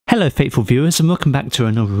Hello faithful viewers and welcome back to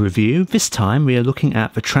another review. This time we are looking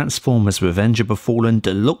at the Transformers Revenge of the Fallen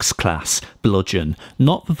Deluxe class, Bludgeon.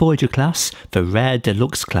 Not the Voyager class, the rare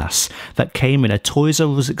Deluxe class that came in a Toys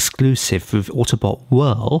R Us exclusive with Autobot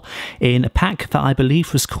Whirl in a pack that I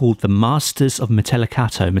believe was called the Masters of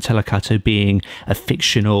Metallikato. Metallikato being a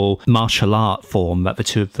fictional martial art form that the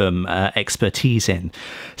two of them expertise in.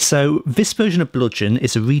 So this version of Bludgeon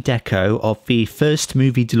is a redeco of the first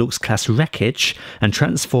movie Deluxe class Wreckage and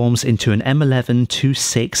transforms into an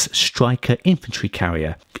M11-26 Striker infantry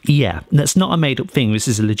carrier. Yeah, that's not a made-up thing, this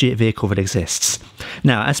is a legit vehicle that exists.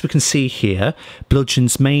 Now, as we can see here,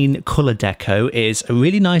 Bludgeon's main colour deco is a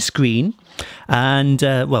really nice green, and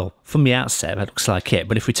well, from the outset that looks like it,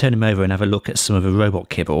 but if we turn him over and have a look at some of the robot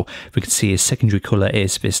kibble, we can see his secondary colour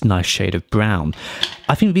is this nice shade of brown.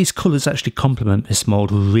 I think these colours actually complement this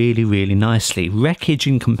mould really nicely. Wreckage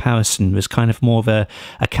in comparison was kind of more of a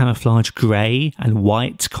camouflage grey and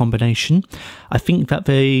white combination. I think that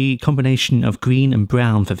the combination of green and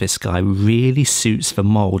brown for this guy really suits the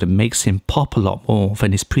mould and makes him pop a lot more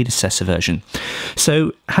than his predecessor version.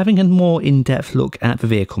 So having a more in-depth look at the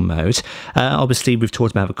vehicle mode, obviously we've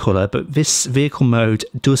talked about the colour, but this vehicle mode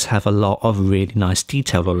does have a lot of really nice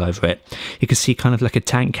detail all over it. You can see kind of like a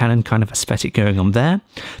tank cannon kind of aesthetic going on there.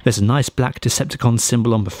 There's a nice black Decepticon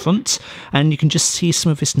symbol on the front, and you can just see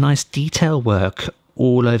some of this nice detail work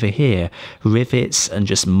all over here, rivets and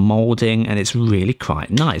just moulding, and it's really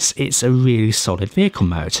quite nice. It's a really solid vehicle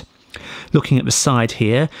mode. Looking at the side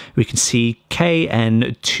here, we can see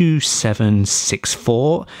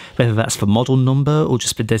KN2764, whether that's the model number or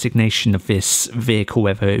just the designation of this vehicle,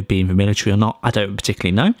 whether it be in the military or not, I don't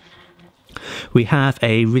particularly know. We have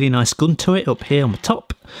a really nice gun turret up here on the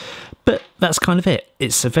top, but that's kind of it.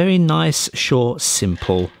 It's a very nice, short,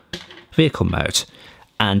 simple vehicle mode,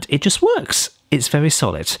 and it just works. It's very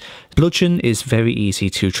solid. Bludgeon is very easy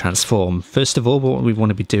to transform. First of all, what we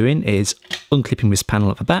want to be doing is unclipping this panel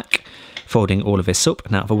at the back, folding all of this up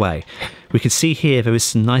and out of the way. We can see here there is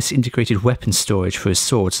some nice integrated weapon storage for his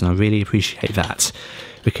swords, and I really appreciate that.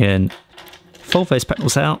 We can fold those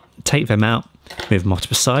panels out, take them out, move them off to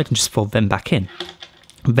the side and just fold them back in.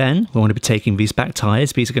 Then we want to be taking these back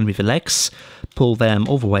tyres, these are going to be the legs, pull them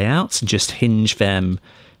all the way out and just hinge them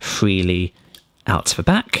freely out to the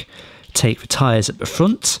back. Take the tyres at the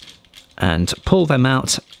front and pull them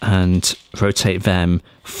out and rotate them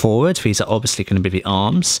forward. These are obviously going to be the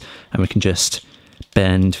arms, and we can just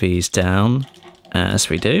bend these down as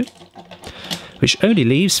we do, which only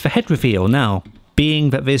leaves the head reveal. Now, being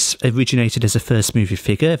that this originated as a first movie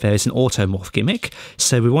figure, there is an automorph gimmick,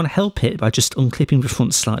 so we want to help it by just unclipping the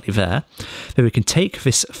front slightly there. Then we can take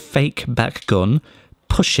this fake back gun,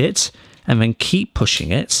 push it, and then keep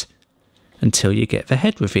pushing it until you get the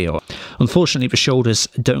head reveal. Unfortunately, the shoulders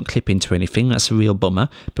don't clip into anything, that's a real bummer,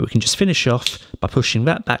 but we can just finish off by pushing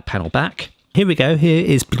that back panel back. Here we go, here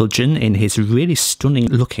is Bludgeon in his really stunning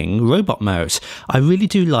looking robot mode. I really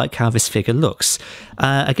do like how this figure looks.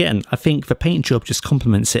 Again, I think the paint job just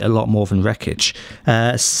complements it a lot more than Wreckage.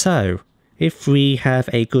 So if we have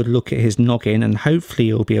a good look at his noggin, and hopefully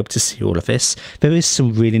you'll be able to see all of this, there is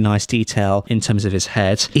some really nice detail in terms of his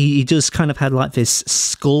head. He does kind of have like this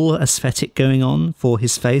skull aesthetic going on for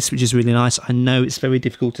his face, which is really nice. I know it's very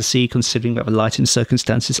difficult to see considering that the lighting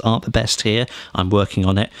circumstances aren't the best here. I'm working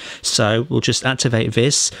on it. So we'll just activate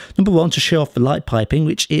this. Number one, to show off the light piping,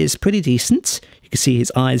 which is pretty decent. You can see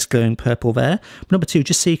his eyes glowing purple there. Number two,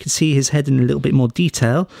 just so you can see his head in a little bit more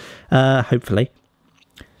detail, hopefully.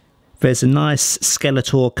 There's a nice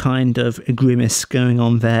Skeletor kind of grimace going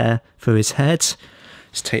on there for his head.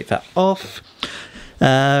 Let's take that off.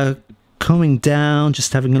 Coming down,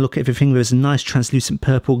 just having a look at everything, there's a nice translucent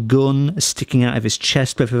purple gun sticking out of his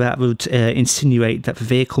chest. Whether that would insinuate that the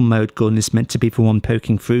vehicle mode gun is meant to be the one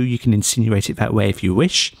poking through, you can insinuate it that way if you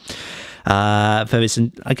wish. There is,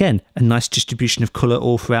 again, a nice distribution of colour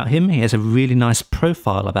all throughout him. He has a really nice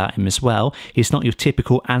profile about him as well. He's not your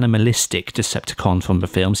typical animalistic Decepticon from the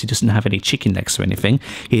films. He doesn't have any chicken legs or anything.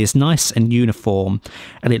 He is nice and uniform,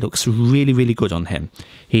 and it looks really good on him.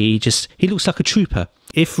 He looks like a trooper.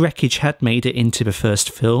 If Wreckage had made it into the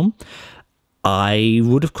first film, I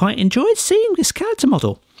would have quite enjoyed seeing this character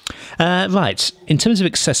model. Right, in terms of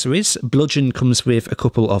accessories, Bludgeon comes with a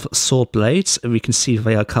couple of sword blades. We can see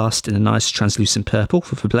they are cast in a nice translucent purple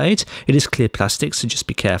for the blade. It is clear plastic, so just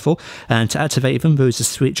be careful. And to activate them, there is a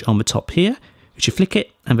switch on the top here, which you flick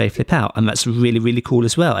it and they flip out, and that's really cool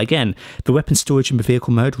as well. Again, the weapon storage in the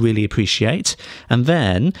vehicle mode, really appreciate. And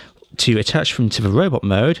then, to attach them to the robot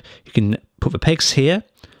mode, you can put the pegs here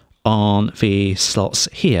on the slots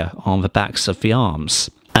here on the backs of the arms.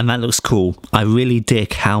 And that looks cool. I really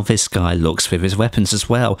dig how this guy looks with his weapons as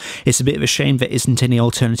well. It's a bit of a shame there isn't any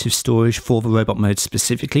alternative storage for the robot mode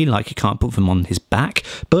specifically, like you can't put them on his back.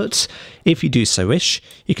 But if you do so wish,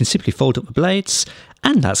 you can simply fold up the blades,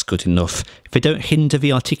 and that's good enough. If they don't hinder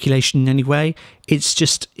the articulation in any way, it's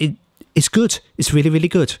just... It's good. It's really, really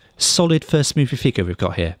good. Solid first movie figure we've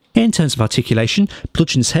got here. In terms of articulation,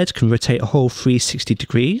 Bludgeon's head can rotate a whole 360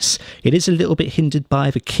 degrees. It is a little bit hindered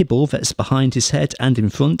by the kibble that's behind his head and in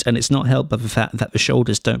front, and it's not helped by the fact that the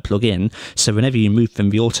shoulders don't plug in, so whenever you move them,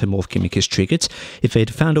 the automorph gimmick is triggered. If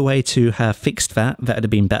they'd found a way to have fixed that, that would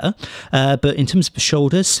have been better. But in terms of the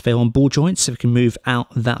shoulders, they're on ball joints, so they can move out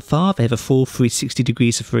that far. They have a full 360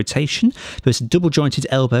 degrees of rotation. There's a double jointed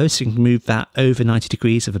elbow, so you can move that over 90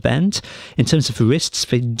 degrees of a bend. In terms of the wrists,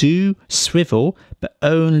 they do swivel, but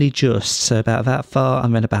only just, so about that far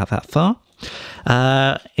and then about that far.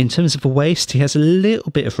 In terms of the waist, he has a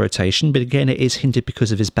little bit of rotation, but again it is hindered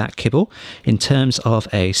because of his back kibble. In terms of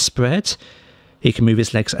a spread, he can move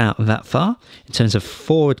his legs out that far. In terms of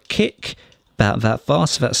forward kick, about that far,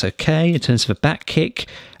 so that's okay. In terms of a back kick,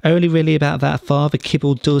 only really about that far. The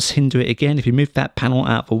kibble does hinder it again. If you move that panel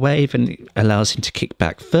out of the way, then it allows him to kick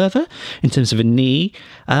back further. In terms of a knee,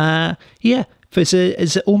 yeah,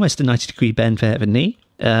 there's almost a 90-degree bend there at the knee.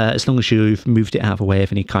 As long as you've moved it out of the way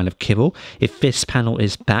of any kind of kibble. If this panel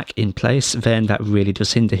is back in place, then that really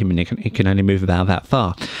does hinder him, and he can only move about that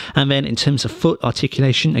far. And then in terms of foot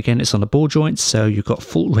articulation, again, it's on a ball joint, so you've got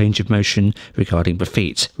full range of motion regarding the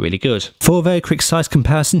feet. Really good. For a very quick size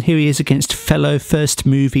comparison, here he is against fellow first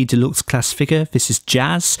movie Deluxe class figure. This is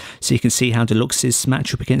Jazz, so you can see how Deluxes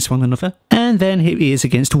match up against one another. And then here he is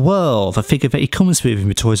against Whirl, the figure that he comes with in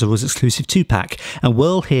the Toys R Us exclusive 2-pack. And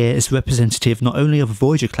Whirl here is representative not only of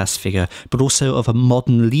a Voyager class figure, but also of a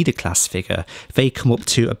modern leader class figure. They come up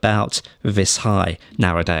to about this high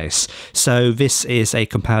nowadays. So this is a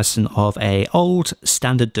comparison of a old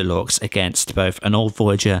standard Deluxe against both an old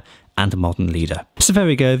Voyager and a modern leader. So there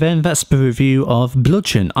we go then, that's the review of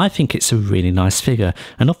Bludgeon. I think it's a really nice figure,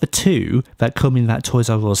 and of the two that come in that Toys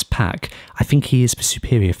R Us pack, I think he is the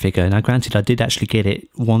superior figure. Now granted, I did actually get it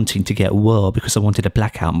wanting to get Whirl because I wanted a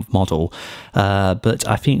blackout model, but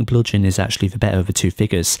I think Bludgeon is actually the better of the two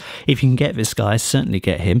figures. If you can get this guy, certainly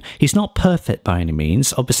get him. He's not perfect by any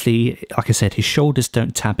means. Obviously, like I said, his shoulders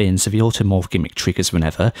don't tab in, so the automorph gimmick triggers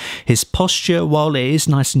whenever. His posture, while it is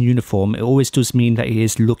nice and uniform, it always does mean that he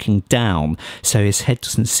is looking down, so his head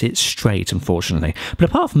doesn't sit straight, unfortunately. But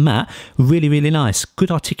apart from that, really, really nice.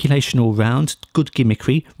 Good articulation all round, good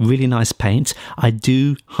gimmickry, really nice paint. I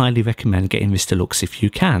do highly recommend getting this Deluxe if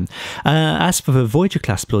you can. As for the Voyager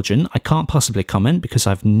class Bludgeon, I can't possibly comment because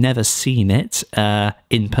I've never seen it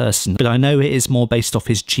in person, but I know it is more based off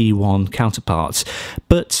his G1 counterparts.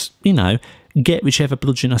 But, you know, get whichever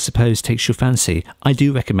Bludgeon I suppose takes your fancy. I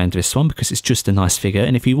do recommend this one because it's just a nice figure,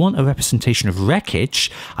 and if you want a representation of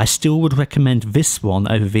Wreckage, I still would recommend this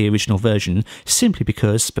one over the original version, simply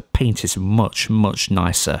because the paint is much, much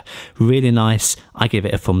nicer. Really nice. I give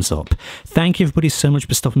it a thumbs up. Thank you everybody so much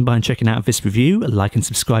for stopping by and checking out this review. Like and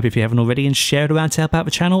subscribe if you haven't already, and share it around to help out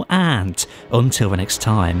the channel, and until the next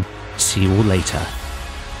time, see you all later.